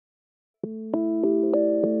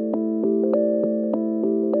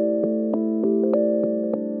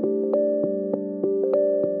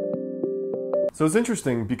So it's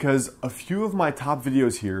interesting because a few of my top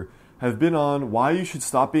videos here have been on why you should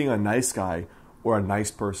stop being a nice guy or a nice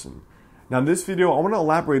person. Now in this video, I want to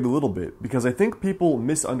elaborate a little bit because I think people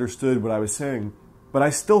misunderstood what I was saying, but I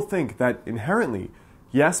still think that inherently,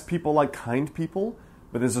 yes, people like kind people,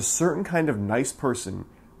 but there's a certain kind of nice person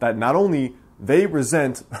that not only they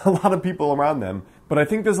resent a lot of people around them, but I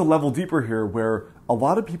think there's a level deeper here where a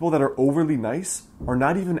lot of people that are overly nice are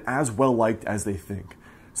not even as well liked as they think.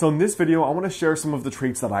 So in this video, I want to share some of the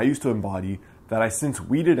traits that I used to embody that I since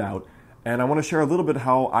weeded out, and I want to share a little bit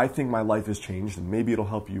how I think my life has changed, and maybe it'll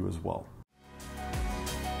help you as well.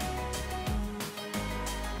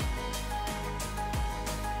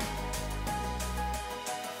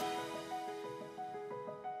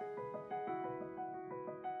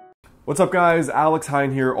 What's up guys, Alex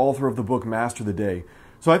Hine here, author of the book Master the Day.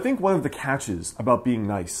 So I think one of the catches about being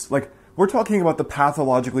nice, we're talking about the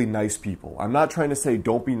pathologically nice people. I'm not trying to say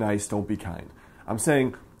don't be nice, don't be kind. I'm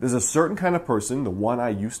saying there's a certain kind of person, the one I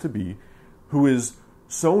used to be, who is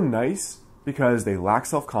so nice because they lack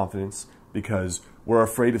self-confidence, because we're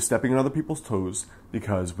afraid of stepping on other people's toes,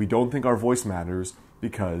 because we don't think our voice matters,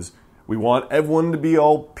 because we want everyone to be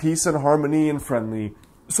all peace and harmony and friendly.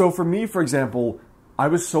 So for me, for example, I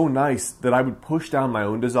was so nice that I would push down my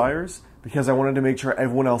own desires because I wanted to make sure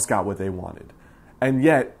everyone else got what they wanted. And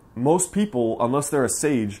yet, most people, unless they're a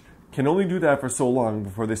sage, can only do that for so long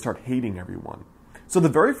before they start hating everyone. So the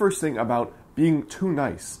very first thing about being too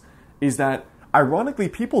nice is that, ironically,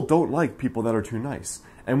 people don't like people that are too nice.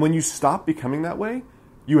 And when you stop becoming that way,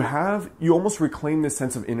 you almost reclaim this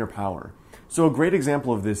sense of inner power. So a great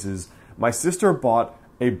example of this is my sister bought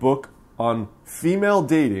a book on female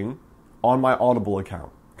dating on my Audible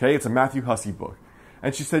account. Okay, it's a Matthew Hussey book.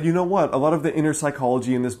 And she said, you know what, a lot of the inner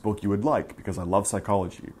psychology in this book you would like, because I love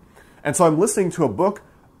psychology. And so I'm listening to a book,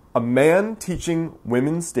 a man teaching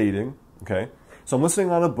women's dating, okay? So I'm listening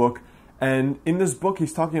on a book, and in this book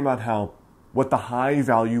he's talking about what the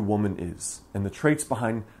high-value woman is, and the traits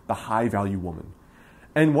behind the high-value woman.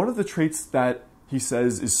 And one of the traits that he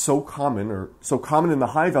says is so common in the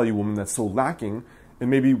high-value woman that's so lacking, and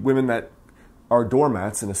maybe women that are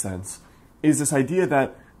doormats in a sense, is this idea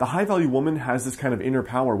that the high-value woman has this kind of inner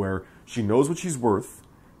power where she knows what she's worth,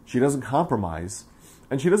 she doesn't compromise,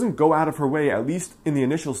 and she doesn't go out of her way, at least in the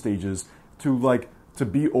initial stages, to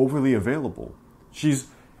be overly available. She's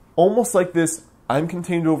almost like this, I'm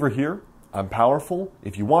contained over here, I'm powerful,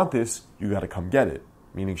 if you want this, you gotta come get it.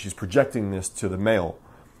 Meaning she's projecting this to the male.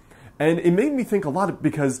 And it made me think a lot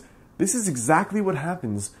because this is exactly what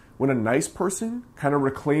happens when a nice person kind of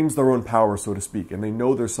reclaims their own power, so to speak, and they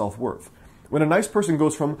know their self-worth. When a nice person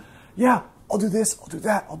goes from, yeah, I'll do this, I'll do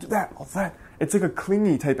that, I'll do that, I'll do that. It's like a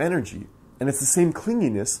clingy type energy. And it's the same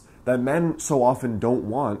clinginess that men so often don't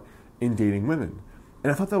want in dating women.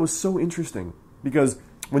 And I thought that was so interesting because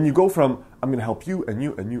when you go from, I'm going to help you and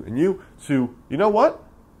you and you and you, to, you know what?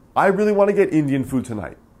 I really want to get Indian food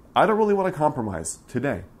tonight. I don't really want to compromise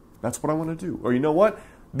today. That's what I want to do. Or you know what?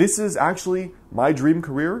 This is actually my dream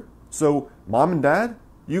career. So mom and dad,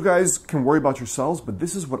 you guys can worry about yourselves, but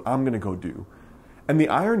this is what I'm going to go do. And the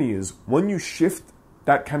irony is when you shift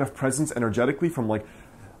that kind of presence energetically from like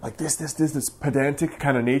this pedantic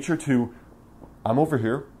kind of nature to, I'm over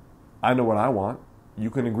here, I know what I want, you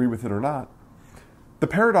can agree with it or not. The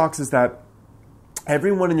paradox is that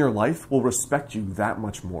everyone in your life will respect you that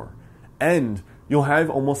much more. And you'll have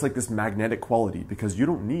almost like this magnetic quality because you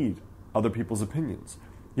don't need other people's opinions.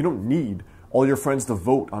 You don't need all your friends to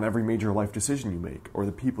vote on every major life decision you make or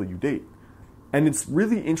the people you date. And it's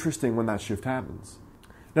really interesting when that shift happens.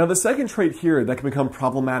 Now, the second trait here that can become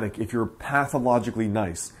problematic if you're pathologically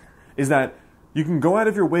nice is that you can go out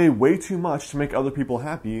of your way too much to make other people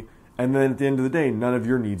happy, and then at the end of the day, none of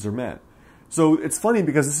your needs are met. So it's funny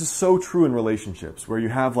because this is so true in relationships where you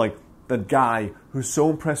have like that guy who's so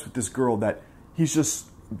impressed with this girl that he's just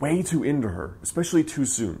way too into her, especially too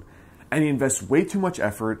soon. And he invests way too much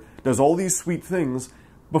effort, does all these sweet things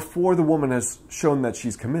before the woman has shown that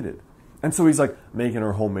she's committed. And so he's like making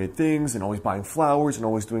her homemade things and always buying flowers and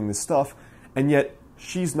always doing this stuff, and yet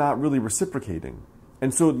she's not really reciprocating.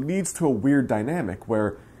 And so it leads to a weird dynamic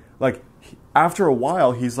where like after a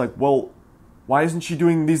while he's like, well, why isn't she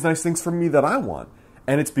doing these nice things for me that I want?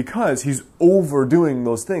 And it's because he's overdoing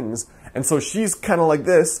those things. And so she's kind of like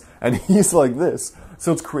this and he's like this.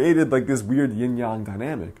 So it's created like this weird yin-yang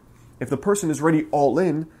dynamic. If the person is already all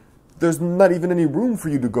in, there's not even any room for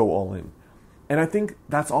you to go all in. And I think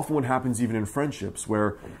that's often what happens even in friendships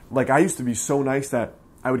where, like, I used to be so nice that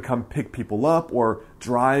I would come pick people up or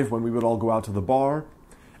drive when we would all go out to the bar.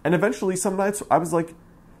 And eventually some nights I was like,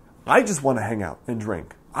 I just want to hang out and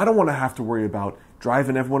drink. I don't want to have to worry about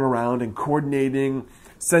driving everyone around and coordinating,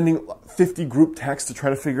 sending 50 group texts to try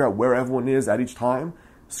to figure out where everyone is at each time.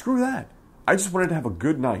 Screw that. I just wanted to have a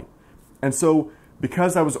good night. And so,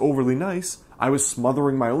 because I was overly nice, I was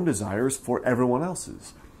smothering my own desires for everyone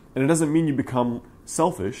else's. And it doesn't mean you become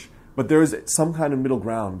selfish, but there is some kind of middle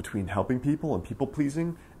ground between helping people and people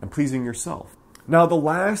pleasing and pleasing yourself. Now, the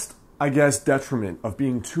last, I guess, detriment of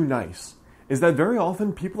being too nice is that very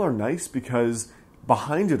often people are nice because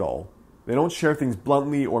behind it all, they don't share things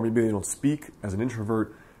bluntly, or maybe they don't speak as an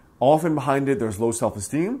introvert. Often behind it, there's low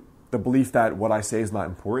self-esteem, the belief that what I say is not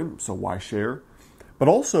important, so why share? But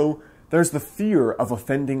also, there's the fear of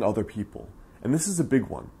offending other people. And this is a big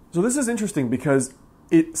one. So this is interesting because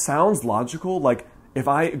it sounds logical, like if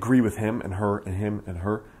I agree with him and her and him and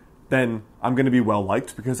her, then I'm going to be well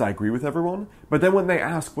liked because I agree with everyone. But then when they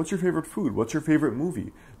ask, what's your favorite food? What's your favorite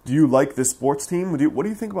movie? Do you like this sports team? What do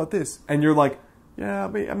you think about this? And you're like, yeah,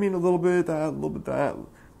 I mean a little bit that, a little bit that, a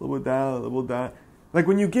little bit that, a little bit that. Like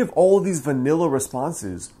when you give all of these vanilla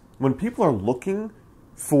responses, when people are looking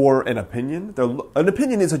for an opinion, an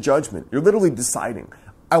opinion is a judgment. You're literally deciding,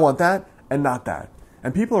 I want that and not that.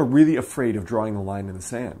 And people are really afraid of drawing a line in the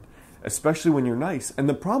sand, especially when you're nice. And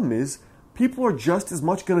the problem is, people are just as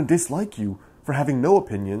much going to dislike you for having no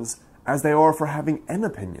opinions as they are for having an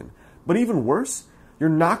opinion. But even worse, you're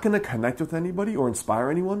not going to connect with anybody or inspire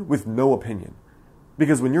anyone with no opinion.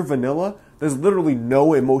 Because when you're vanilla, there's literally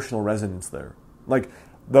no emotional resonance there. Like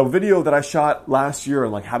the video that I shot last year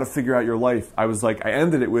on like how to figure out your life, I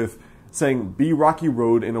ended it with saying, be Rocky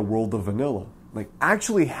Road in a world of vanilla. Like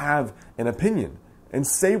actually have an opinion and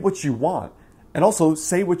say what you want and also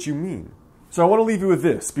say what you mean. So I want to leave you with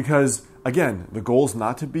this because again, the goal is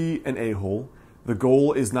not to be an a-hole. The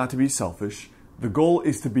goal is not to be selfish. The goal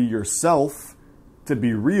is to be yourself, to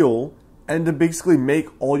be real, and to basically make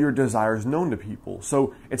all your desires known to people.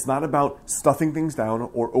 So it's not about stuffing things down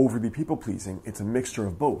or overly people-pleasing. It's a mixture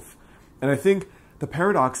of both. And I think the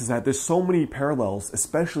paradox is that there's so many parallels,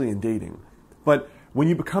 especially in dating. But when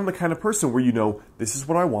you become the kind of person where you know, this is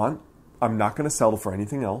what I want, I'm not going to settle for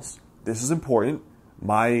anything else, this is important,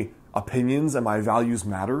 my opinions and my values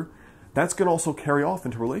matter, that's going to also carry off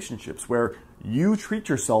into relationships where you treat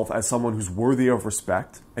yourself as someone who's worthy of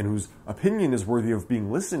respect and whose opinion is worthy of being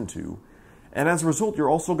listened to. And as a result, you're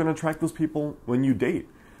also going to attract those people when you date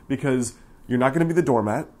because you're not going to be the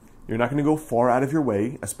doormat. You're not going to go far out of your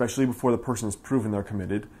way, especially before the person has proven they're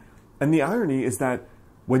committed. And the irony is that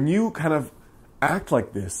when you kind of act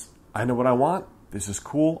like this, I know what I want, this is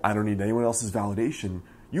cool, I don't need anyone else's validation,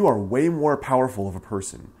 you are way more powerful of a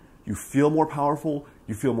person. You feel more powerful,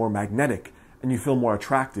 you feel more magnetic, and you feel more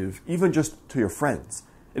attractive, even just to your friends.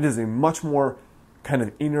 It is a much more kind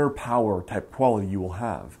of inner power type quality you will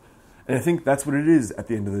have. And I think that's what it is at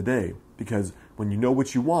the end of the day, because when you know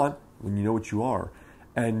what you want, when you know what you are,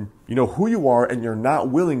 and you know who you are and you're not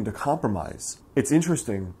willing to compromise, it's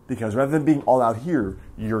interesting because rather than being all out here,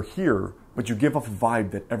 you're here, but you give off a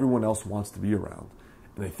vibe that everyone else wants to be around.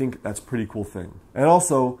 And I think that's a pretty cool thing. And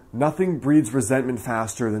also, nothing breeds resentment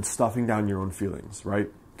faster than stuffing down your own feelings, right?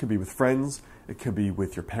 It could be with friends, it could be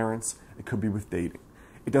with your parents, it could be with dating.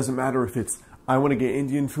 It doesn't matter if it's, I want to get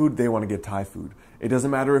Indian food, they want to get Thai food. It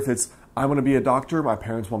doesn't matter if it's, I want to be a doctor, my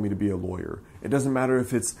parents want me to be a lawyer. It doesn't matter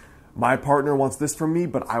if it's, my partner wants this from me,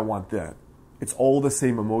 but I want that. It's all the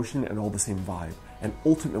same emotion and all the same vibe. And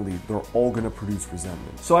ultimately, they're all going to produce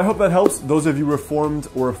resentment. So I hope that helps those of you reformed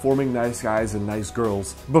or reforming nice guys and nice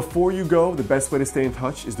girls. Before you go, the best way to stay in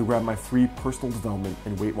touch is to grab my free personal development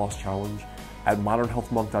and weight loss challenge at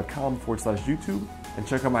modernhealthmonk.com/YouTube and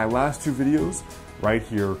check out my last 2 videos right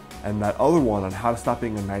here and that other one on how to stop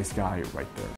being a nice guy right there.